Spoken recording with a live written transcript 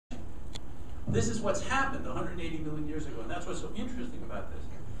This is what's happened 180 million years ago, and that's what's so interesting about this.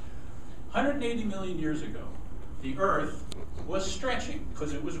 180 million years ago, the Earth was stretching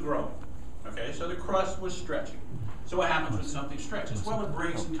because it was growing. Okay, so the crust was stretching. So what happens when something stretches? Well, it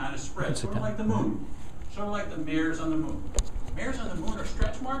breaks and kind of spreads, sort of like the moon, sort of like the mares on the moon. Mares on the moon are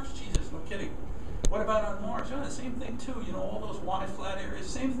stretch marks? Jesus, no kidding. What about on Mars? Yeah, the same thing too. You know, all those wide flat areas,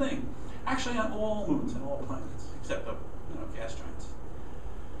 same thing. Actually, on all moons and all planets, except the gas giants.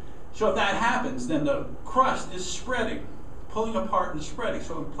 So if that happens, then the crust is spreading, pulling apart and spreading.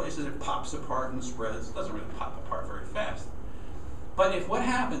 So in places it pops apart and spreads. It doesn't really pop apart very fast. But if what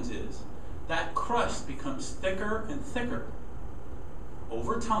happens is that crust becomes thicker and thicker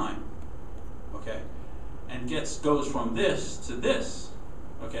over time, okay, and goes from this to this,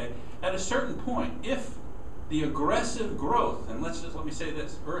 okay, at a certain point, if the aggressive growth, and let me say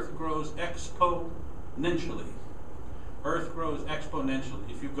this, Earth grows exponentially. Earth grows exponentially.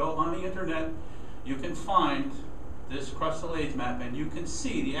 If you go on the internet, you can find this crustal age map, and you can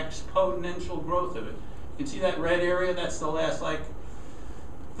see the exponential growth of it. You can see that red area, that's the last, like,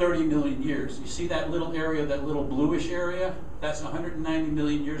 30 million years. You see that little area, that little bluish area? That's 190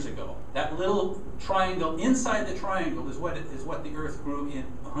 million years ago. That little triangle inside the triangle is what the Earth grew in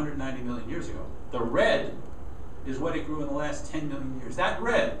 190 million years ago. The red is what it grew in the last 10 million years. That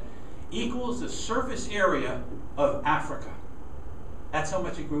red equals the surface area of Africa. That's how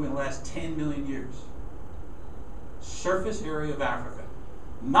much it grew in the last 10 million years. Surface area of Africa.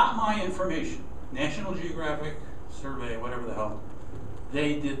 Not my information. National Geographic survey, whatever the hell.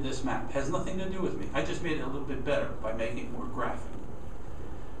 They did this map. It has nothing to do with me. I just made it a little bit better by making it more graphic.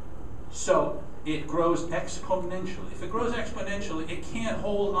 So it grows exponentially. If it grows exponentially, it can't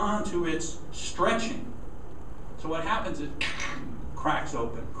hold on to its stretching. So what happens is cracks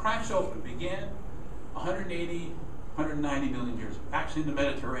open. Cracks open began 180, 190 million years ago. Actually in the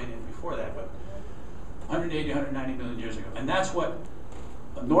Mediterranean before that, but 180, 190 million years ago. And that's what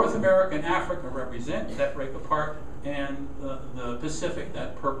North America and Africa represent, that break apart, and the Pacific,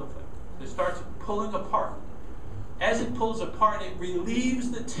 that purple thing. It starts pulling apart. As it pulls apart, it relieves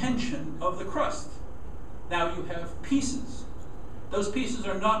the tension of the crust. Now you have pieces. Those pieces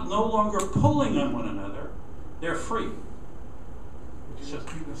are no longer pulling on one another. They're free. You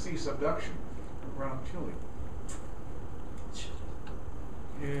can see subduction around Chile.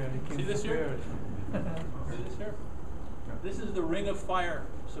 Yeah, you can see this here? See this here? This is the ring of fire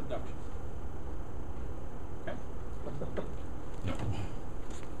subduction. Okay? Here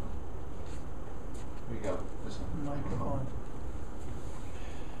you go. This one. Microphone.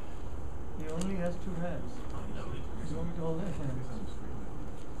 He only has two hands. You want me to hold this hand?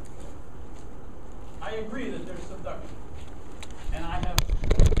 I agree that there's subduction. And I have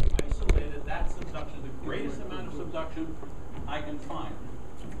isolated that subduction, the greatest amount of subduction I can find.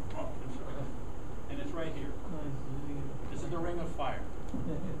 Oh, I'm sorry. And it's right here. This is the ring of fire.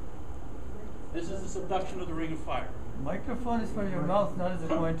 This is the subduction of the ring of fire. Microphone is for your mouth, not as a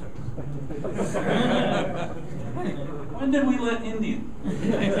pointer. When did we let Indian?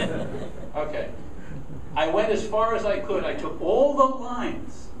 Okay. I went as far as I could. I took all the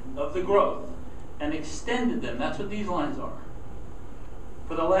lines of the growth and extended them. That's what these lines are.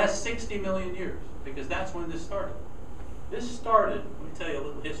 For the last 60 million years, because that's when this started. This started, let me tell you a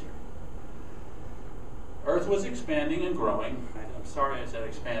little history. Earth was expanding and growing. I'm sorry I said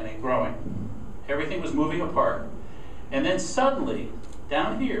expanding and growing. Everything was moving apart. And then suddenly,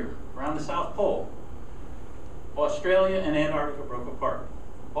 down here, around the South Pole, Australia and Antarctica broke apart.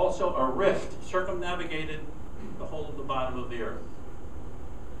 Also, a rift circumnavigated the whole of the bottom of the Earth.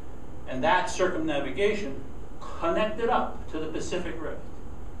 And that circumnavigation connected up to the Pacific Rift,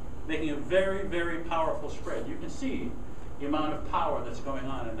 making a very, very powerful spread. You can see the amount of power that's going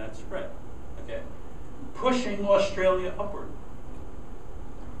on in that spread, okay? Pushing Australia upward.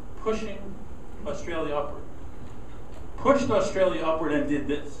 Pushing Australia upward. Pushed Australia upward and did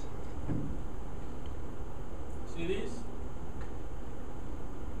this. See these?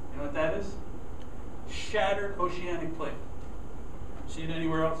 You know what that is? Shattered oceanic plate. See it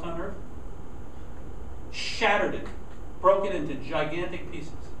anywhere else on Earth? Shattered it. Broke it into gigantic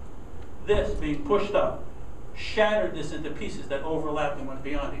pieces. This being pushed up shattered this into pieces that overlapped and went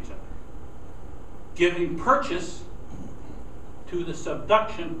beyond each other, giving purchase to the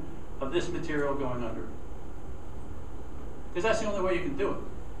subduction of this material going under. Because that's the only way you can do it.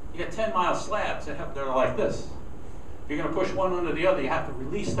 You got 10-mile slabs that are like this. If you're going to push one under the other, you have to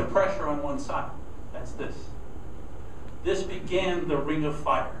release the pressure on one side. That's this. This began the ring of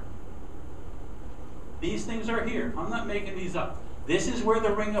fire. These things are here. I'm not making these up. This is where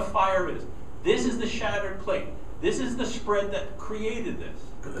the ring of fire is. This is the shattered plate. This is the spread that created this.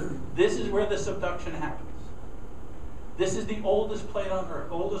 This is where the subduction happens. This is the oldest plate on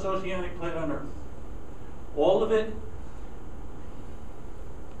Earth, oldest oceanic plate on Earth. All of it,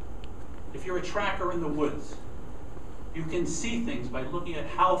 if you're a tracker in the woods, you can see things by looking at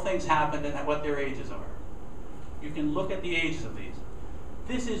how things happened and what their ages are. You can look at the ages of these.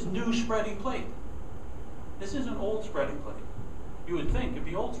 This is new spreading plate. This is an old spreading plate. You would think it'd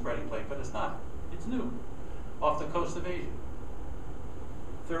be old spreading plate, but it's not. It's new, off the coast of Asia.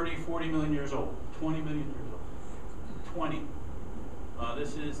 30, 40 million years old, 20 million years old, 20.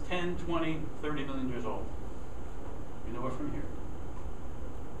 This is 10, 20, 30 million years old. You know it from here.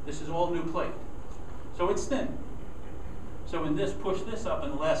 This is all new plate. So it's thin. So when this pushed this up in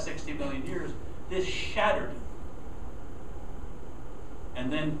the last 60 million years, this shattered.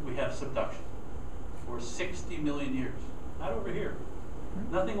 And then we have subduction for 60 million years. Not over here.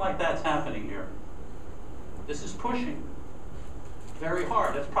 Nothing like that's happening here. This is pushing very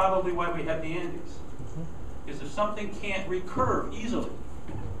hard. That's probably why we have the Andes. Because if something can't recurve easily,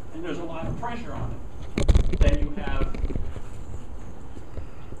 and there's a lot of pressure on it, then you have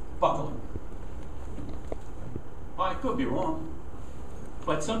buckling. Well, I could be wrong,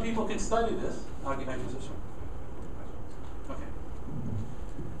 but some people can study this. I'll use this one.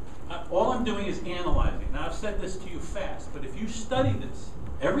 Okay. All I'm doing is analyzing. Now, I've said this to you fast, but if you study this,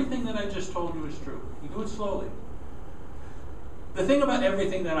 everything that I just told you is true. You do it slowly. The thing about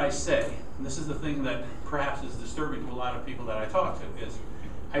everything that I say, and this is the thing that perhaps is disturbing to a lot of people that I talk to, is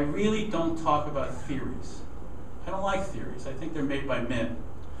I really don't talk about theories. I don't like theories. I think they're made by men.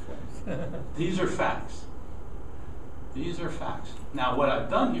 These are facts. These are facts. Now, what I've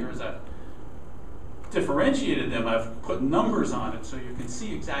done here is I've differentiated them. I've put numbers on it so you can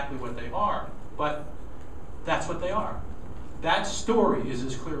see exactly what they are. But that's what they are. That story is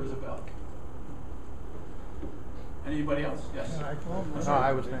as clear as a bell. Anybody else? Yes.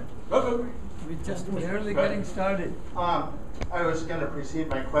 I was saying. We're just barely getting started. I was going to precede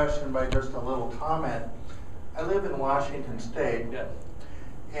my question by just a little comment. I live in Washington State, Yes.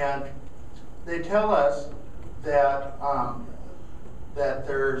 and they tell us that that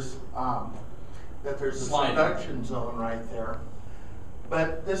there's a Sliding. subduction zone right there,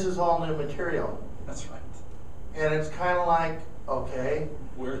 but this is all new material, That's right. and it's kind of like, okay,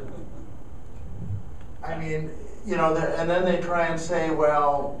 Where? I mean, you know, and then they try and say,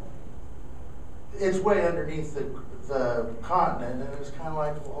 well, it's way underneath the continent, and it's kind of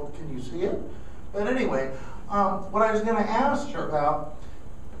like, well, can you see it? But anyway, what I was going to ask Sure. about.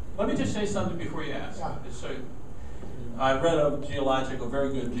 Let me just say something before you ask. Yeah. So, I read a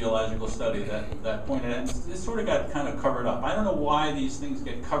very good geological study that pointed out, it sort of got kind of covered up. I don't know why these things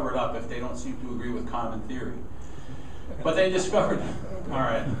get covered up if they don't seem to agree with common theory. But they discovered, all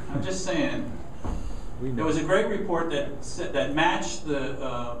right, I'm just saying, there was a great report that matched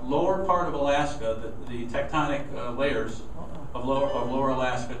the lower part of Alaska, the tectonic layers of lower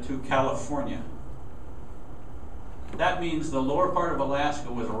Alaska to California. That means the lower part of Alaska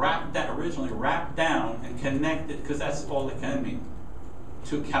was originally wrapped down and connected, because that's all it can mean,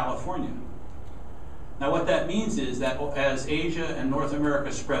 to California. Now what that means is that as Asia and North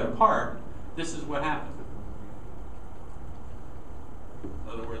America spread apart, this is what happened. In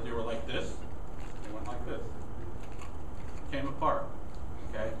other words, they were like this, they went like this, came apart,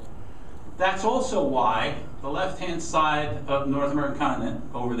 okay? That's also why the left-hand side of the North American continent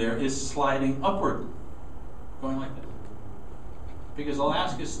over there is sliding upward, going like this, because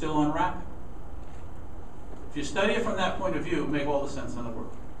Alaska is still unwrapping. If you study it from that point of view, it will make all the sense in the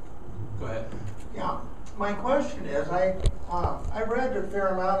world. Go ahead. Yeah, my question is, I read a fair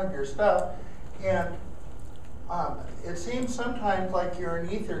amount of your stuff, and it seems sometimes like you're an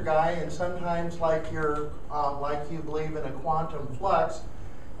ether guy, and sometimes like you're like you believe in a quantum flux.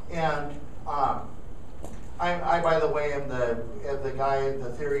 And I by the way, am the guy,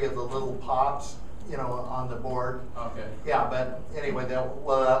 the theory of the little pops, you know, on the board. Okay. Yeah, but anyway, that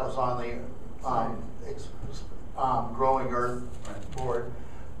was on the growing Earth board.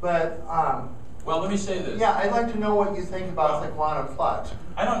 But Well, let me say this. yeah, I'd like to know what you think about the quantum flux.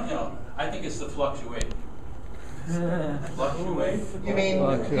 I don't know. I think it's the fluctuate. Fluctuate? You mean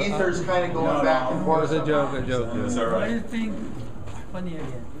ether's kind of going No, back no. and It forth? was a joke, a joke. It's all What do you right. think? Funny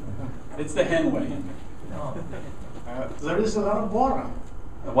again. It's the hen way. No. There is a lot of water.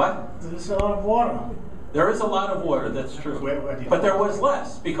 What? There is a lot of water. There is a lot of water, that's true. Where did But there it was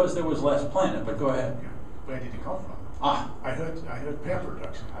less, because there was less planet. But go ahead. Where did it come from? Ah, I heard pear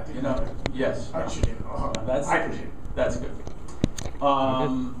production. I didn't you know, yes. Oxygen. That's Hydrogen. That's good.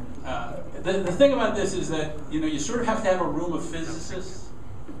 The thing about this is that, you know, you sort of have to have a room of physicists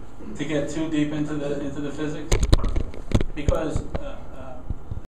to get too deep into the physics, because